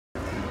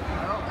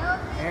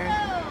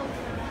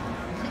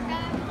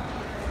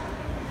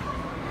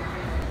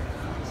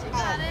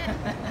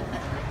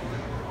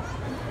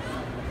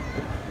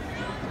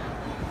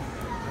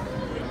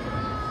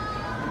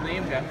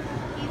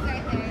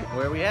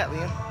we at,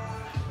 Liam?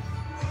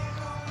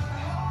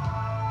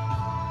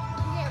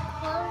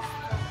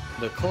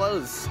 The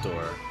clothes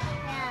store.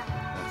 Yeah.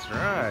 That's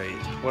right.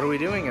 What are we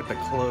doing at the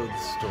clothes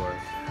store?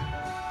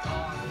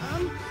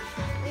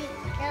 We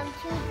go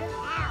to the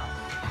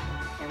house.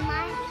 To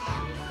my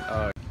house.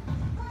 Oh.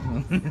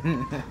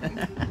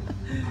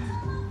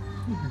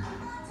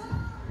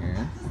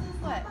 Yeah.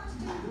 What?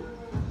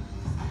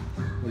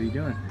 What are you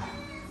doing?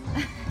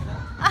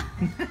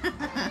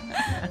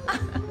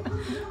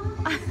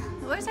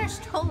 Where's our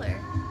stroller?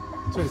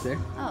 It's right there.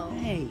 Oh.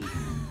 Hey.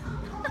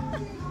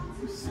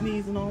 You're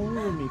sneezing all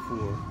over me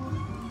for?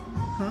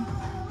 Huh?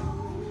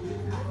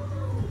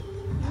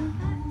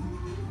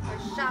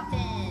 We're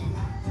shopping.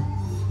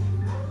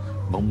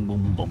 Boom,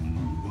 boom, boom.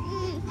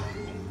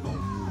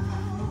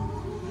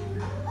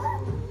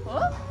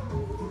 Oh?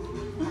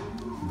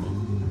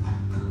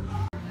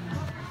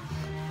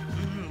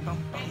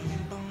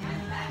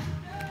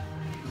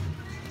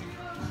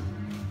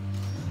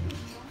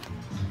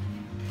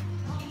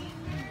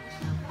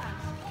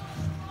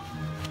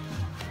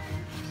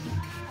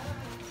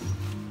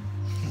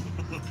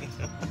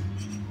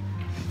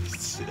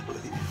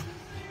 Silly.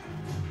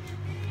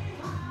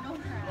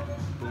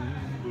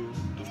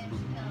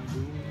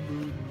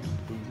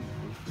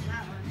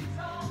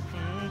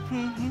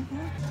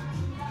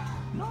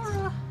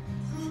 Nora,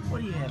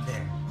 what do you have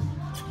there?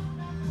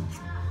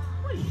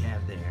 What do you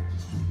have there?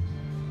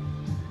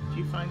 Did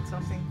you find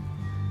something?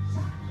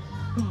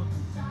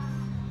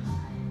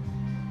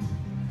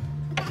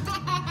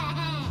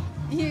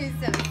 You're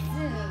so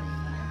silly.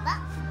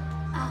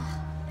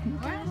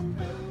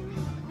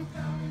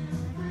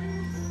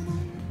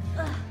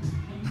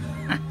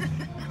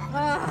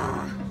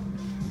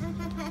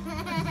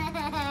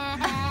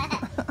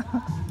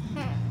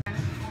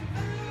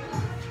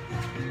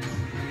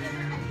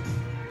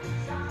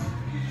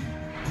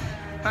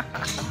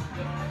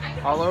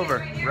 All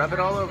over. Rub it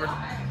all over.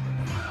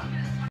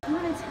 You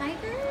want a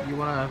tiger? You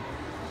want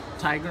a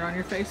tiger on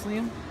your face,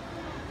 Liam?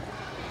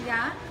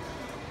 Yeah?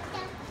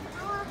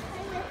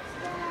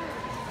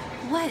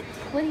 What?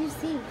 What do you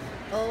see?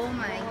 Oh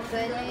my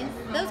goodness.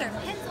 Those are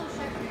pencil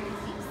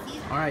sharpeners. You see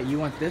them? Alright, you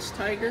want this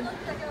tiger?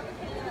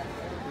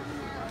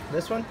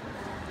 This one?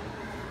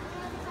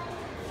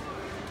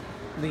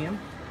 Liam?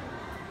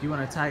 Do you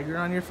want a tiger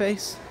on your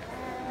face?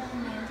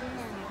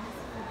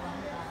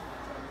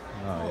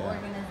 Oh, yeah.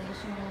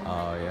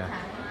 Oh, yeah.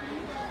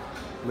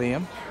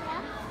 Liam?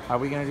 Are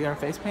we going to get our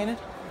face painted?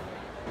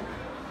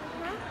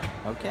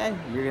 Okay.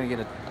 You're going to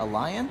get a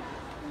lion?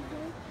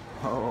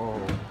 Oh,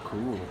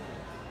 cool.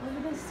 Look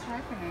at this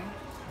sharpener.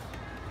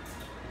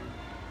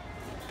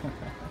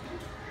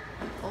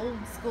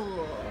 Old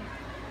school.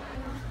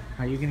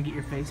 Are you going to get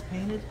your face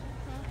painted?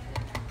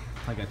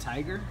 Like a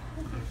tiger?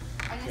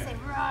 I'm going to say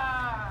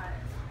roar.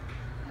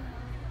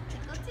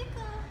 Tickle,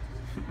 tickle.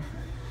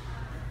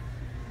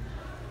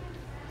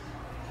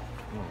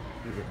 Oh,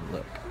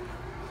 look.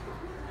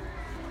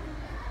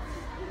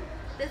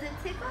 Does it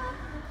tickle?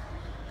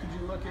 Could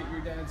you look at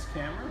your dad's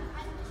camera?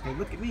 Hey,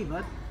 look at me,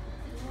 bud.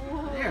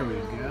 Whoa, There we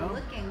go.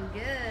 Looking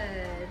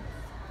good.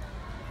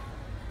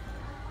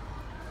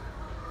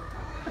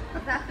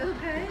 Does that feel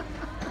good?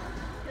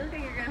 You look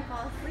like you're gonna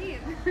fall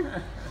asleep.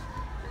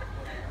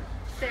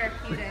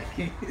 Therapeutic. I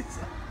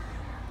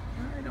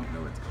don't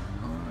know what's going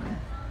on.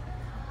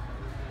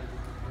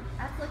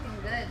 That's looking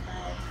good,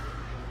 bud.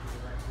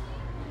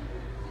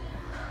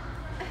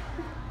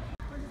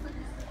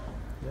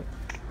 Yep.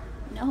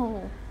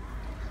 No.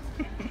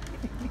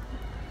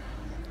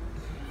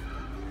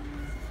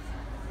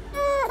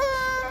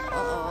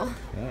 Uh-oh.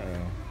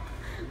 Uh-oh.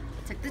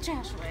 Took the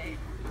trash away.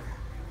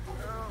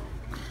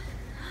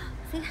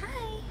 Say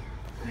hi.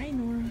 Hi,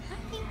 Nora.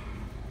 Hi.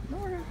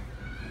 Nora.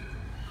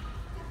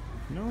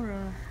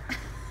 Nora.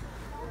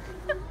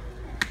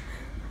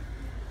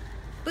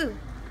 Boo.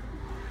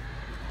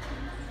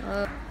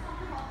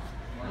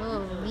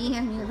 Oh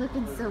man, you're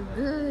looking so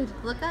good.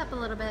 Look up a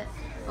little bit.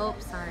 Oh,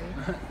 sorry.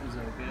 Is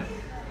that okay?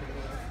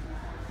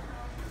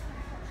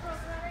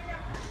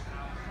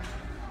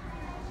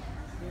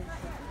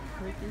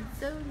 Looking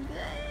so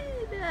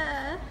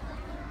good.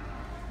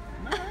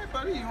 Alright,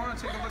 buddy, you want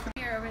to take a look at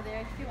Here, over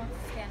there, if you want to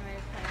stand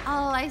right there.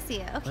 Oh, I see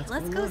it. Okay,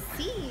 let's go look.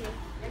 see.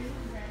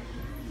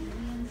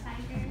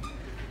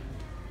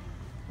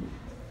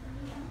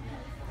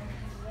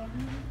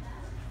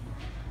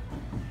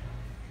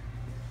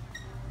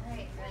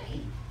 Alright,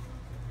 ready?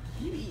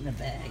 You eating a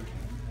bag.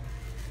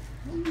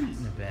 You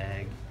eating a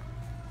bag.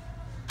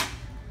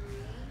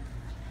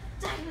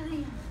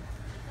 Dialing.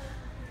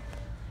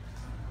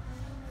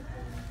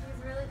 He's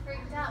really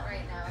freaked out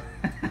right now.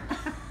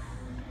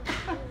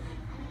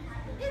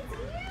 It's you!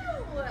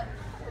 Look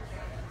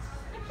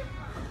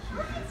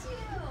at you!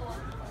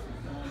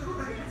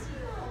 Look at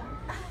you!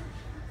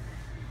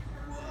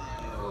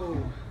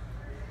 Whoa.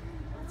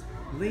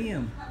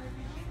 Liam.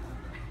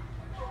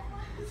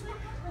 He's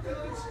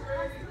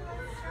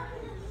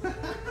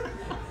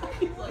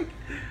like...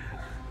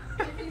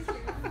 Are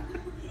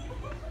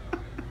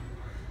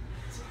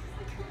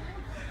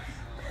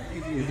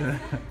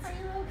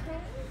you okay?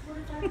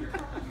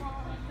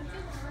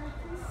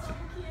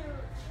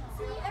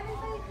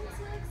 everybody thinks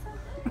you look so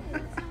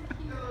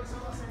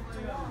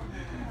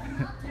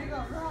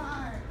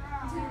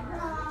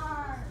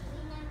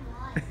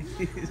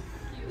good.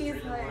 He's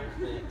like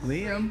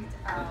Liam.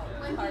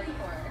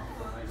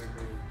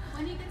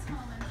 when he gets home,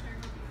 I'm sure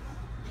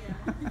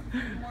he'll be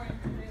more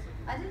into it.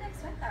 I didn't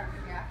expect that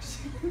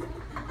reaction.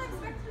 I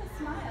expected a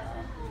smile.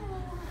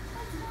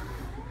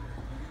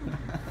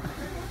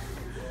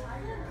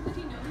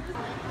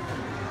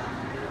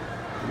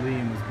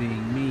 Liam was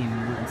being mean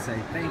and wouldn't say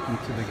thank you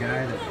to the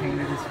guy that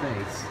painted his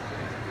face.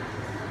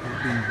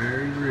 That's being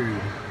very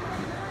rude.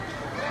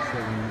 So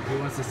he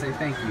wants to say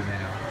thank you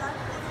now.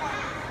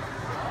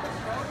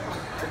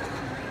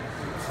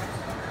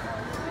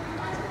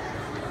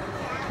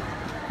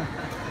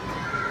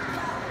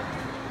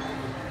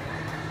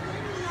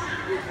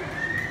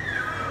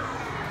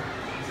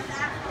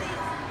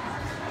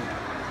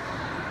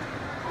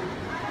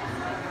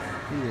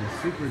 He did a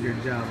super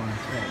good job on his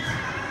face.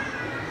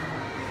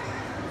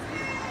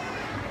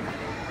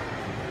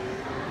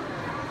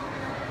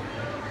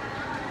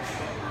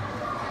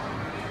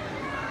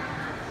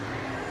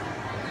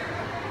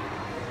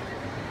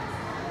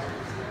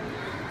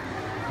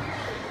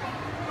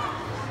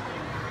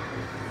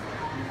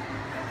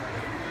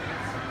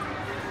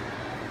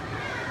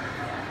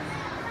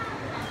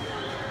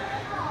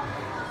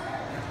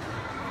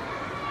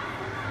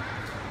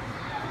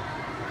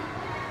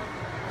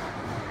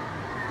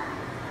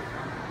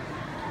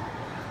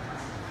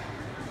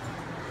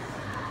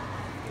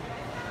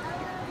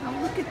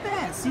 Look at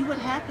that. See what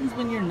happens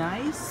when you're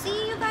nice?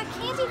 See, you got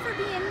candy for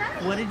being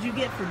nice. What did you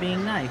get for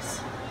being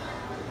nice?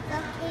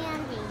 The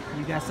candy.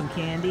 You got some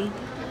candy?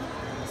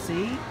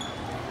 See?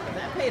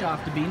 That paid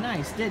off to be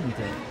nice, didn't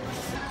it?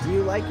 Do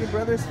you like your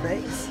brother's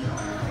face?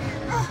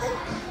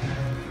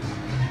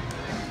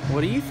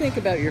 What do you think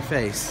about your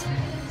face?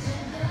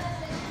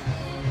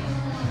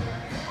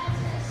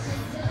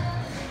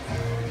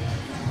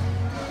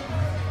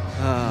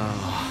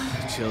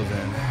 Oh,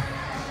 children.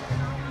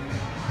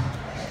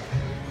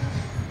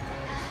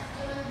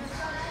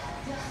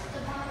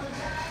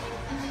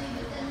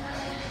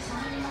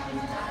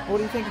 What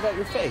do you think about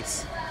your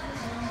face?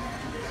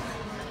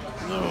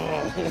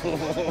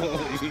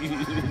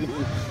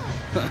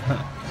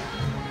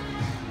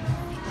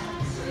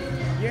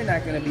 You're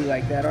not going to be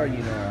like that, are you,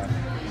 Nora?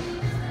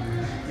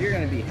 You're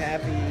going to be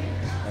happy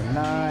and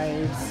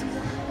nice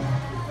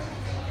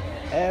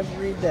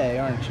every day,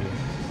 aren't you?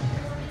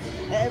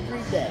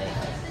 Every day.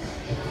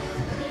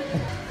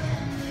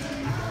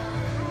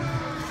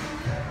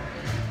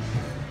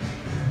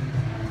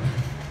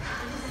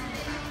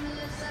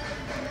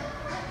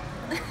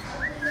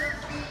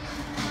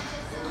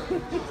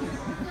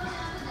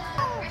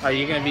 Are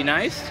you gonna be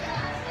nice?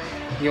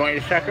 You want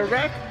your sucker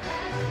back?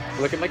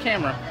 Look at my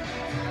camera.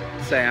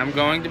 Say, I'm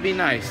going to be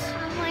nice.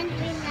 I'm going to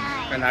be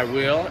nice. And I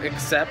will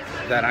accept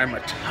that I'm a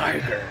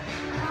tiger.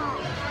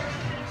 No.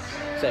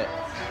 Say it.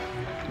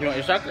 You want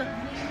your sucker?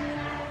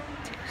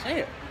 Say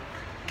it.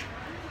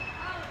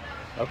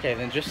 Okay,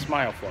 then just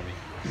smile for me.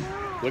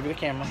 Look at the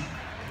camera.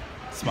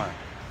 Smile.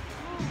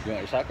 You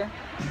want your sucker?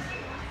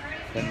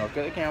 Then look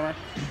at the camera.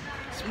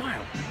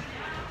 Smile.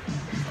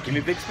 Give me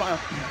a big smile.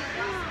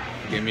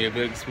 Give me a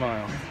big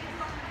smile.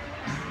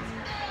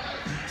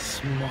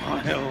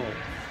 Smile.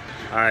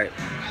 Alright,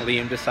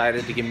 Liam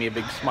decided to give me a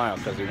big smile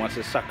because he wants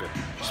his sucker.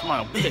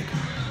 Smile big.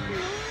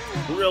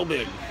 Real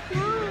big.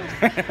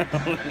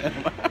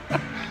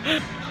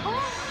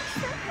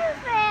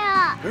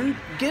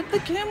 Give the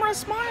camera a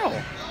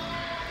smile.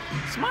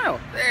 Smile.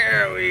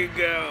 There we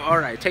go.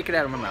 Alright, take it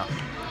out of my mouth.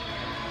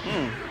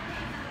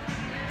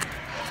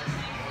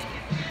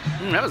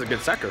 That was a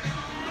good sucker.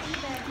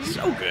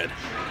 So good.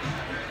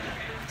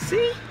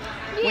 See?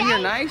 When you're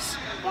nice,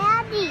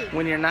 Daddy.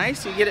 when you're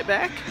nice, you get it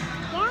back.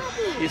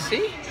 Daddy. You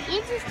see?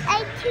 You just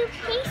ate 2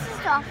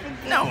 pieces off of it.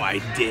 No, I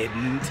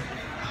didn't.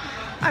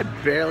 I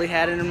barely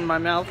had it in my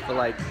mouth for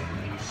like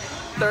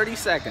 30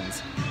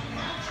 seconds.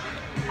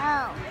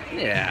 Oh.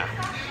 Yeah.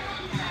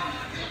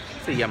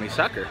 It's a yummy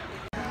sucker.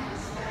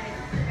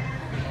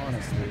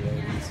 Honestly,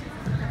 ladies,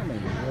 how many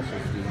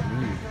brushes do you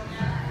need?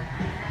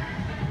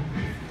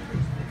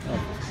 That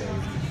was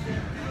crazy.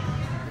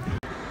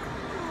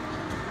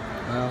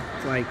 Well,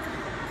 it's like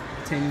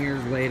 10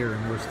 years later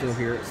and we're still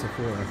here at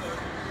Sephora.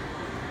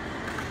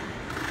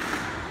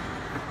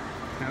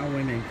 How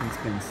women can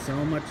spend so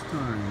much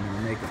time in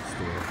a makeup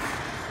store,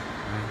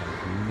 I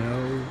have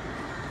no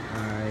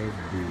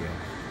idea.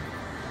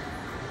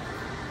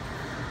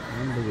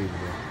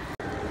 Unbelievable.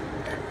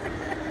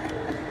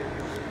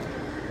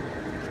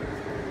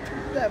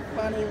 Is that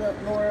funny,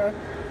 Nora?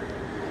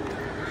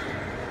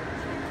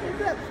 Is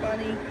that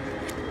funny?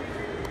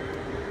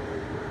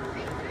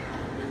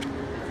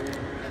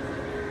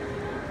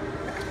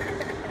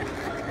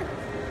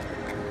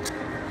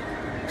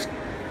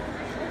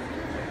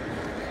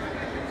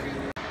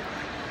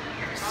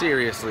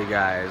 Seriously,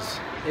 guys,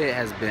 it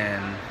has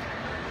been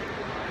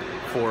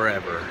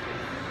forever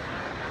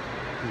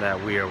that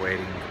we are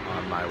waiting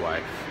on my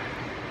wife.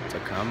 to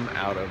come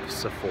out of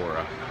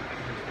Sephora.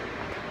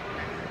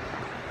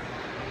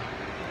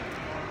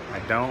 I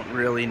don't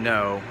really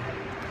know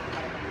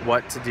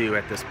what to do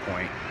at this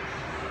point.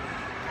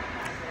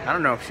 I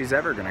don't know if she's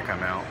ever gonna come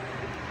out.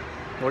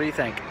 What do you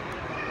think?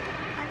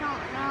 I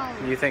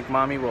don't know. You think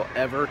Mommy will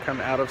ever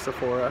come out of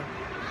Sephora?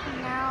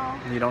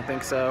 No. You don't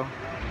think so?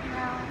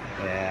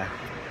 No. Yeah,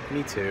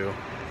 me too.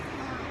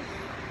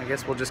 I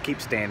guess we'll just keep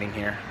standing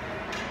here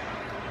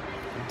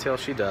until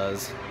she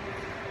does.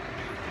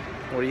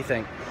 What do you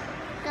think?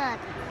 Good.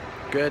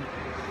 Good?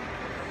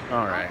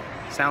 All right.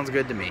 Sounds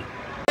good to me.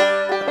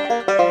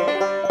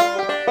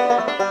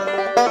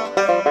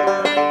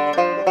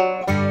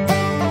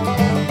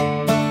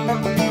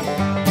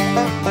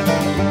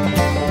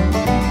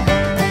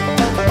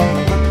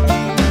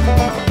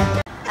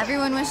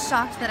 Everyone was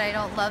shocked that I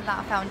don't love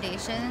that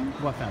foundation.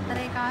 What That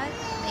foundation? I got?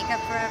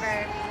 Makeup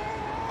Forever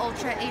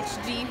Ultra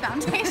HD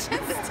foundation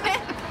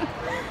stick.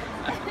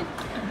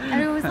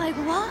 Everyone was like,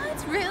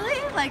 what? Really?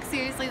 Like,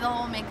 seriously, the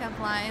whole makeup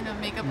line of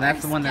makeup And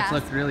that's the one that's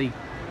gasped. looked really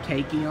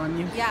cakey on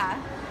you? Yeah,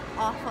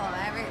 awful.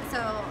 So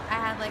I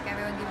had like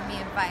everyone giving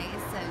me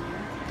advice and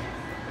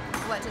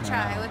what to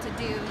try, Wow. what to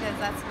do, because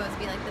that's supposed to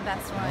be like the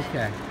best one.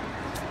 Okay.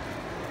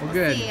 Well, We'll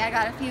good. see. I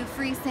got a few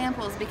free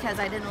samples because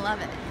I didn't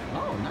love it.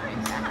 Oh,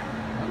 nice. Yeah,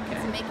 to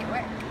Okay. make it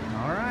work.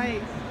 All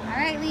right. All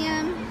right,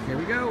 Liam, Here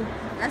we go.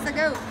 let's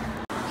go.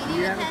 You need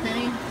You a have a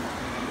penny? penny?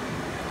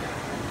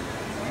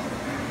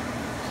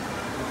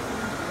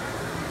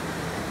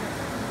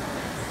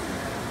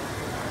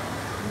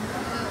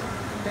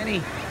 Ooh,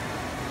 Penny.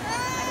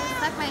 I just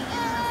stuck my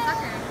hand in a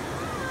sucker.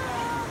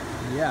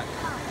 Yeah.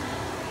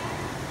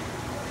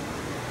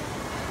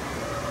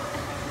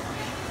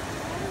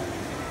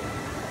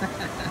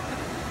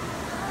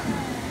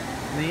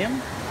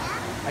 Liam,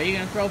 are you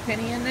gonna throw a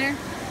penny in there?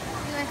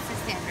 He likes to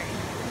stand ready.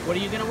 What are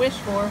you gonna wish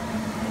for?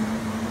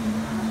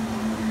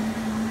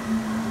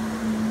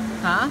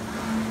 Huh?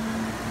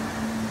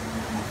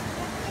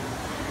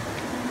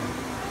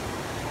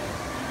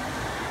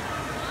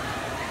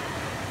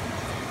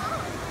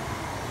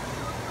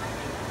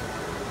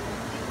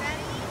 You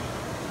ready?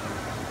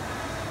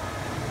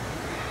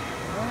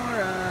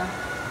 Nora.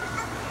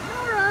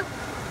 Nora.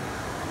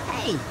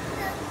 Hey.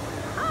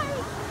 Hi.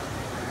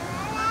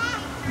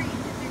 3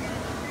 since you're gonna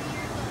be 3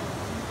 years old.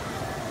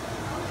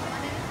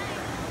 One at a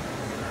time.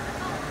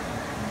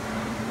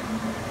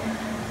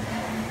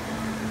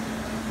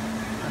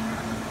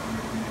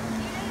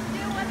 You didn't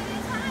do one at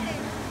a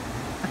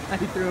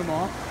time. You threw them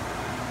all?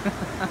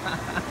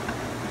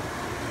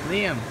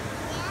 Liam,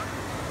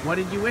 what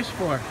did you wish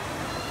for?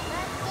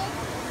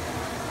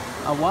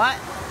 A what?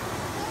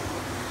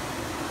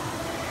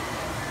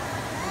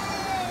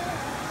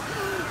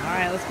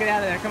 Alright, let's get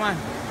out of there. Come on.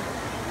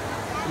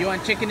 You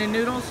want chicken and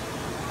noodles?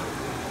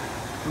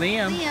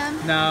 Liam?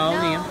 Liam. No,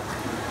 No. Liam.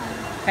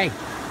 Hey.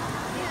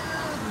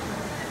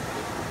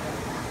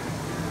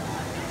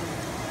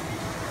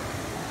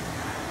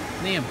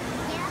 Liam,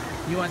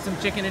 you want some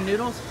chicken and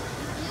noodles?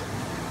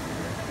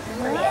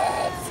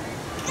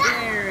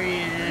 There he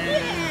is.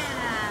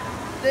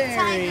 Yeah. There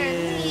Tiger, he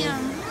is.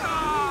 Liam.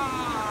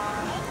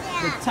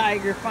 The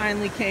tiger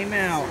finally came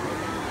out.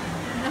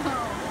 No.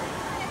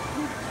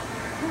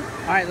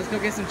 Alright, let's go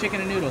get some chicken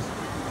and noodles.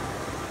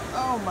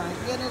 Oh my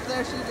goodness,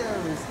 there she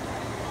goes.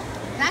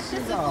 Back to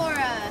She's off.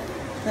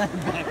 Sephora.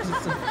 Back to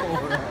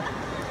Sephora.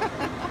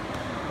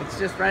 It's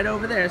just right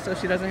over there, so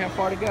she doesn't have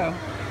far to go.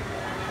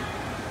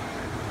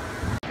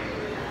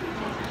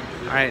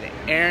 Alright,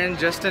 Erin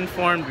just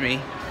informed me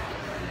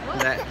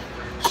that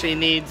she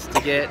needs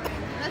to get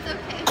That's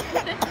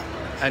okay.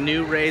 a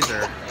new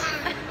razor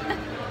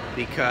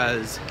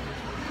because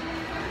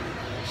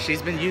she's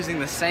been using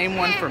the same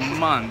one for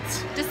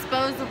months.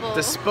 Disposable.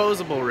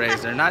 Disposable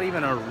razor, not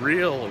even a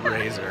real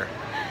razor.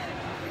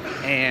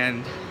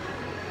 And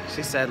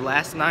she said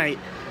last night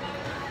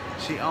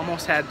she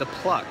almost had to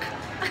pluck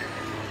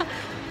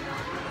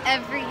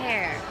Every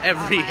hair.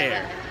 every on my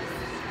hair. legs.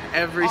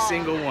 Every All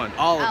single of one.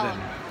 All of All them.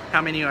 of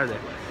How many are there?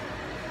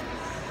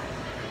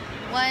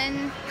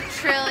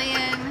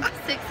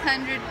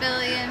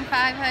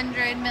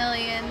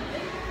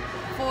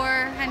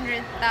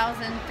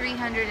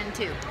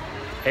 1,500,500,000,400,302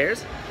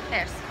 Hairs?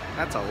 hairs.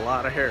 That's a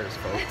lot of hairs,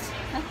 folks.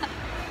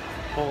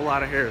 Whole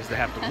lot of hairs to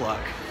have to pluck.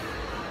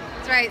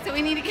 That's right. So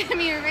we need to get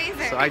me a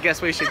razor. So I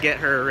guess we should get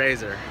her a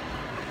razor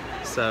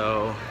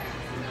so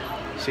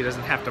she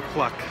doesn't have to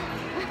pluck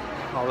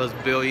all those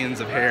billions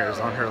of hairs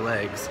on her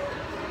legs.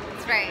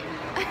 That's right.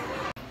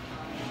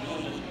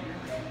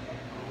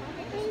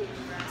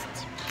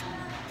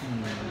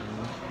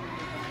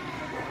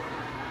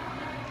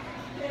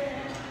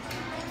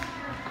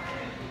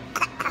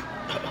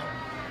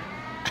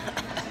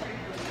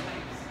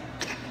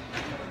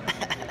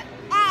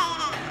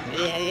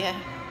 Yeah.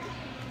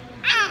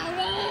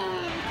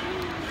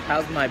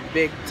 How's my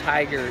big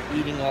tiger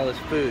eating all his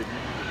food?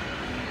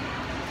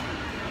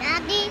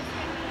 Daddy,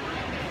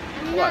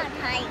 I'm What? not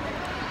a tiger.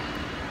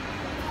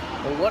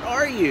 Well, what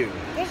are you?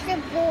 Just a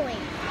boy.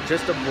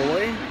 Just a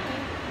boy?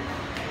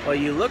 Well,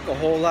 you look a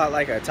whole lot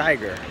like a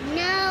tiger.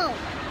 No.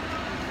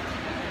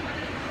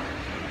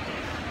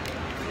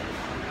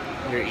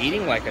 You're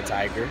eating like a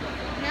tiger.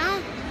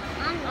 No,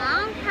 I'm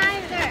not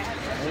tiger.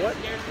 What?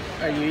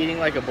 Are you eating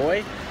like a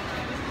boy?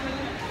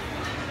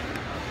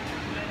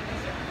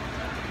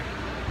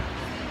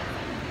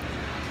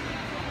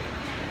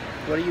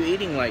 What are you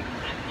eating like?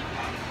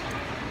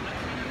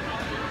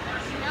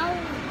 No.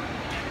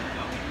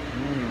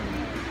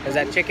 Is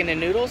that chicken and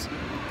noodles?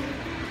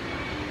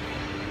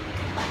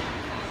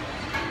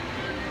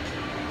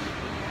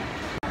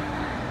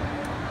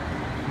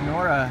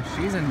 Nora,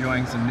 she's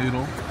enjoying some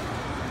noodle.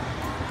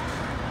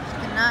 She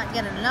cannot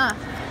get enough.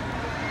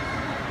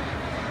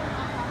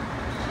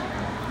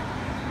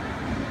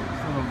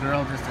 This little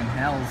girl just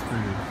inhales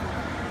food.